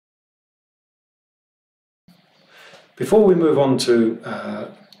Before we move on to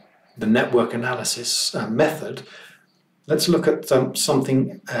the network analysis method, let's look at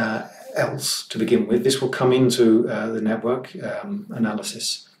something else to begin with. This will come into the network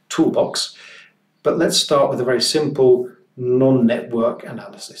analysis toolbox, but let's start with a very simple non-network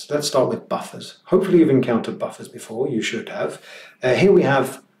analysis. Let's start with buffers. Hopefully you've encountered buffers before, you should have. Here we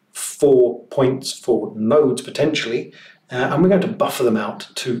have 4 points, 4 nodes potentially, and we're going to buffer them out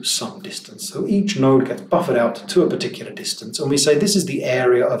to some distance. So each node gets buffered out to a particular distance, and we say this is the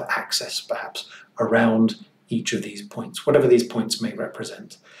area of access, perhaps, around each of these points, whatever these points may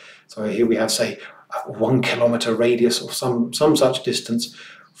represent. So here we have, say, a 1 kilometer radius or some such distance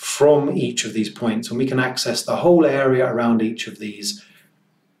from each of these points, and we can access the whole area around each of these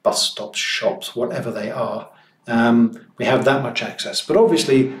bus stops, shops, whatever they are. We have that much access, but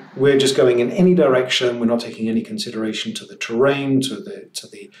obviously we're just going in any direction. We're not taking any consideration to the terrain, to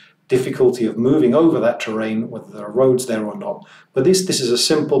the difficulty of moving over that terrain, whether there are roads there or not. But this is a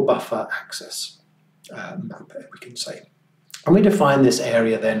simple buffer access map, we can say. And we define this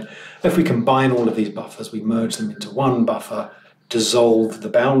area then. If we combine all of these buffers, we merge them into one buffer, dissolve the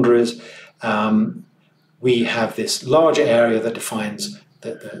boundaries, we have this larger area that defines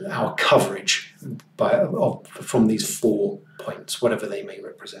our coverage from these 4 points, whatever they may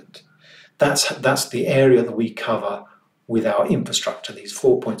represent. That's the area that we cover with our infrastructure. These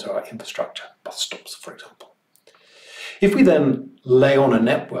 4 points are our infrastructure, bus stops, for example. If we then lay on a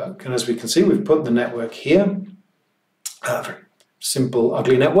network, and as we can see, we've put the network here, a very simple,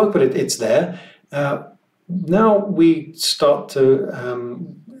 ugly network, but it's there. Now we start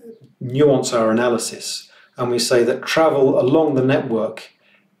to nuance our analysis, and we say that travel along the network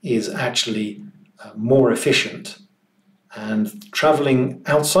is actually more efficient, and traveling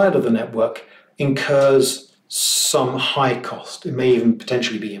outside of the network incurs some high cost. It may even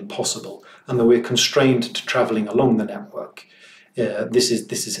potentially be impossible, and that we're constrained to traveling along the network. This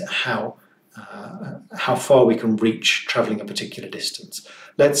is how far we can reach traveling a particular distance.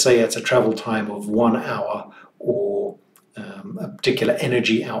 Let's say it's a travel time of 1 hour, or a particular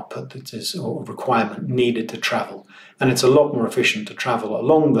energy output that is, or requirement needed to travel, and it's a lot more efficient to travel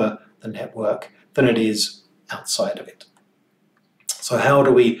along the network than it is outside of it. So how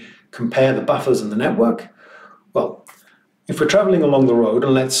do we compare the buffers in the network? Well, if we're traveling along the road,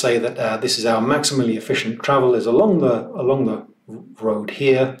 and let's say that this is our maximally efficient travel is along the road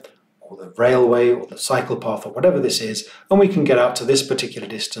here, or the railway, or the cycle path, or whatever this is, and we can get out to this particular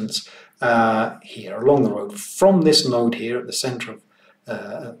distance here along the road from this node here at the center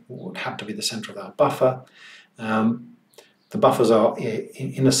of would have to be the center of our buffer. The buffers are,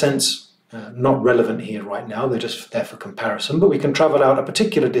 in a sense, not relevant here right now. They're just there for comparison, but we can travel out a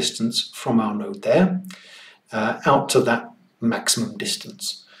particular distance from our node there out to that maximum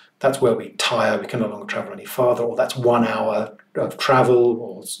distance. That's where we tire, we can no longer travel any farther, or that's 1 hour of travel,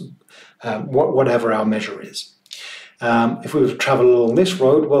 or whatever our measure is. If we were to travel along this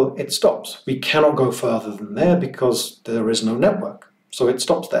road, well, it stops. We cannot go further than there because there is no network. So it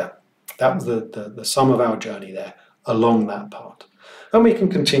stops there. That was the sum of our journey there, along that part. And we can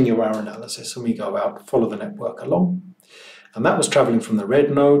continue our analysis, and we go out, follow the network along. And that was traveling from the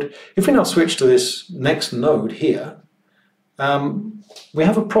red node. If we now switch to this next node here, we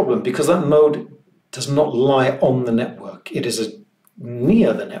have a problem because that node does not lie on the network. It is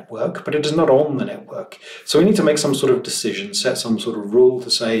near the network, but it is not on the network. So we need to make some sort of decision, set some sort of rule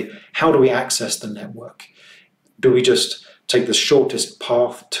to say, how do we access the network? Do we just take the shortest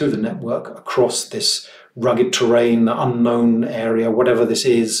path to the network across this rugged terrain, unknown area, whatever this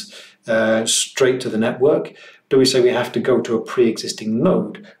is, straight to the network? Do we say we have to go to a pre-existing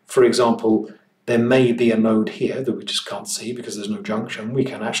node? For example, there may be a node here that we just can't see because there's no junction. We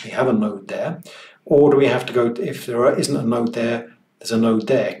can actually have a node there. Or do we have to go, if there isn't a node there, there's a node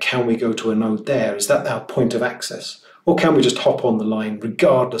there. Can we go to a node there? Is that our point of access? Or can we just hop on the line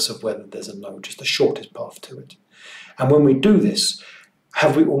regardless of whether there's a node, just the shortest path to it? And when we do this,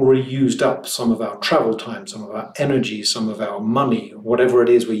 have we already used up some of our travel time, some of our energy, some of our money, whatever it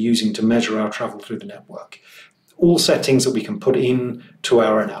is we're using to measure our travel through the network? All settings that we can put in to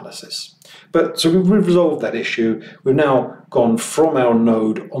our analysis. But so we've resolved that issue. We've now gone from our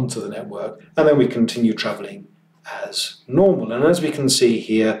node onto the network, and then we continue traveling as normal. And as we can see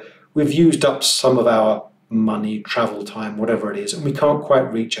here, we've used up some of our money, travel time, whatever it is, and we can't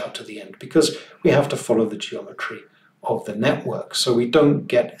quite reach out to the end because we have to follow the geometry of the network, so we don't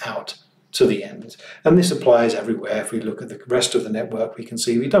get out to the end. And this applies everywhere. If we look at the rest of the network, we can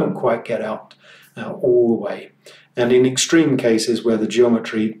see we don't quite get out all the way. And in extreme cases where the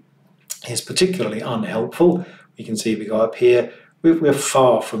geometry is particularly unhelpful, we can see we go up here, we're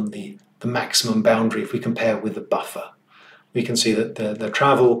far from the maximum boundary if we compare with the buffer. We can see that the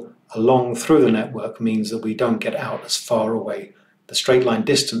travel along through the network means that we don't get out as far away. The straight line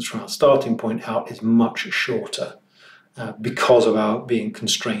distance from our starting point out is much shorter because of our being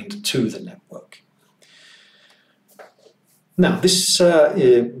constrained to the network. Now, this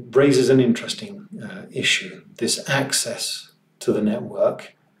raises an interesting issue, this access to the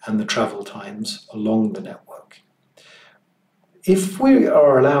network and the travel times along the network. If we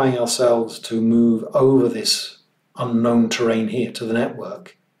are allowing ourselves to move over this unknown terrain here to the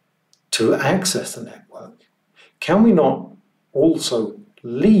network, to access the network, can we not also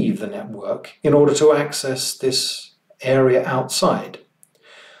leave the network in order to access this area outside?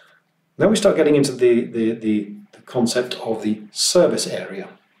 Then we start getting into the concept of the service area.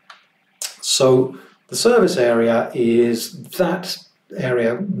 So the service area is that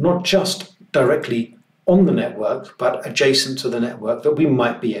area not just directly on the network, but adjacent to the network that we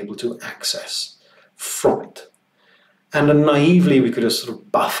might be able to access from it. And then naively, we could just sort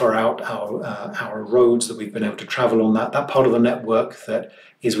of buffer out our roads that we've been able to travel on that part of the network that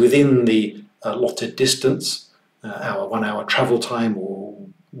is within the allotted distance, our 1 hour travel time or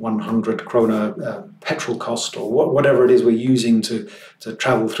 100 krona petrol cost, or whatever it is we're using to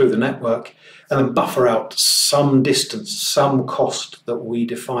travel through the network, and then buffer out some distance, some cost that we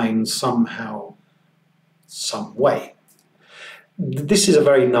define somehow, some way. This is a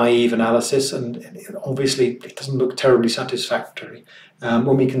very naive analysis, and obviously it doesn't look terribly satisfactory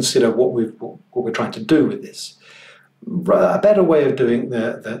when we consider what we're trying to do with this. A better way of doing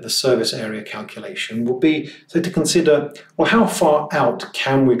the service area calculation would be to consider, well, how far out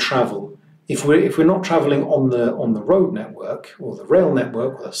can we travel if we're not traveling on the road network or the rail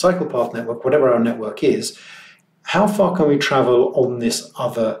network or the cycle path network, whatever our network is. How far can we travel on this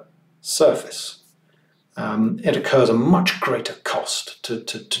other surface? It occurs a much greater cost to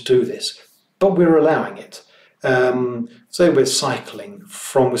do this, but we're allowing it. Say we're cycling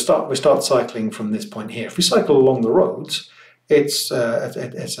we start cycling from this point here. If we cycle along the roads, it's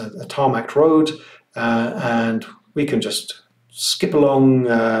a tarmac road, and we can just skip along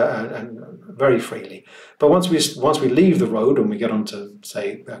and very freely. But once we leave the road and we get onto,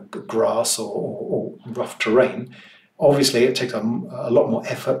 say, grass or rough terrain, obviously it takes a lot more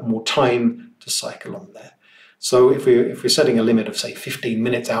effort, more time to cycle on there. So if we're setting a limit of, say, 15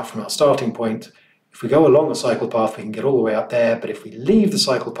 minutes out from our starting point, if we go along the cycle path, we can get all the way up there. But if we leave the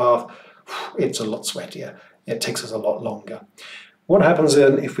cycle path, it's a lot sweatier. It takes us a lot longer. What happens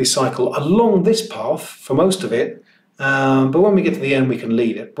then if we cycle along this path for most of it, but when we get to the end, we can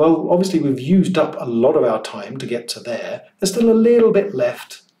leave it? Well, obviously we've used up a lot of our time to get to there. There's still a little bit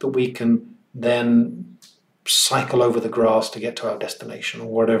left that we can then cycle over the grass to get to our destination or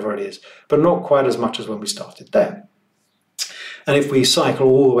whatever it is, but not quite as much as when we started there. And if we cycle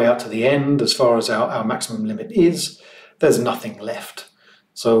all the way out to the end, as far as our maximum limit is, there's nothing left.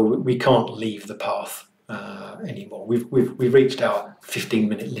 So we can't leave the path anymore. We've reached our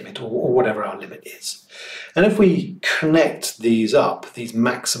 15-minute limit or whatever our limit is. And if we connect these up, these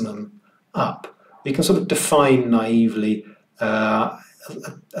maximum up, we can sort of define naively a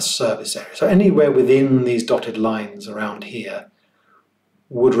service area. So anywhere within these dotted lines around here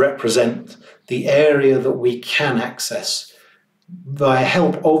would represent the area that we can access by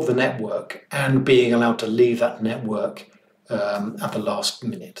help of the network and being allowed to leave that network at the last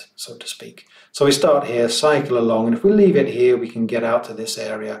minute, so to speak. So we start here, cycle along, and if we leave it here, we can get out to this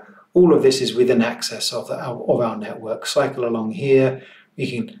area. All of this is within access of our network. Cycle along here, we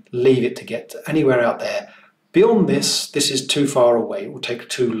can leave it to get anywhere out there. Beyond this is too far away. It will take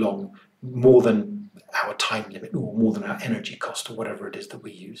too long, more than our time limit or more than our energy cost or whatever it is that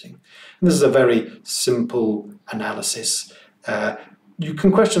we're using. And this is a very simple analysis. You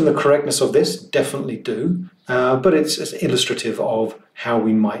can question the correctness of this, definitely do, but it's illustrative of how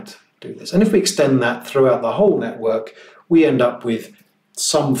we might do this. And if we extend that throughout the whole network, we end up with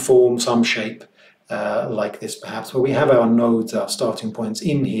some form, some shape, like this perhaps, where we have our nodes, our starting points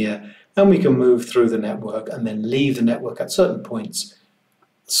in here, and we can move through the network and then leave the network at certain points,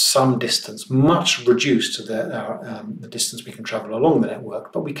 some distance, much reduced to the distance we can travel along the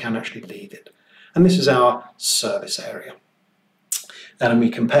network, but we can actually leave it. And this is our service area. And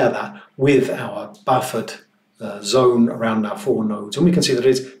we compare that with our buffered zone around our 4 nodes, and we can see that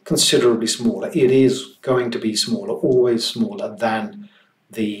it's considerably smaller. It is going to be smaller, always smaller than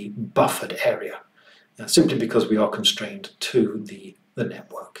the buffered area, simply because we are constrained to the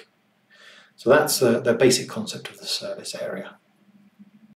network. So that's the basic concept of the service area.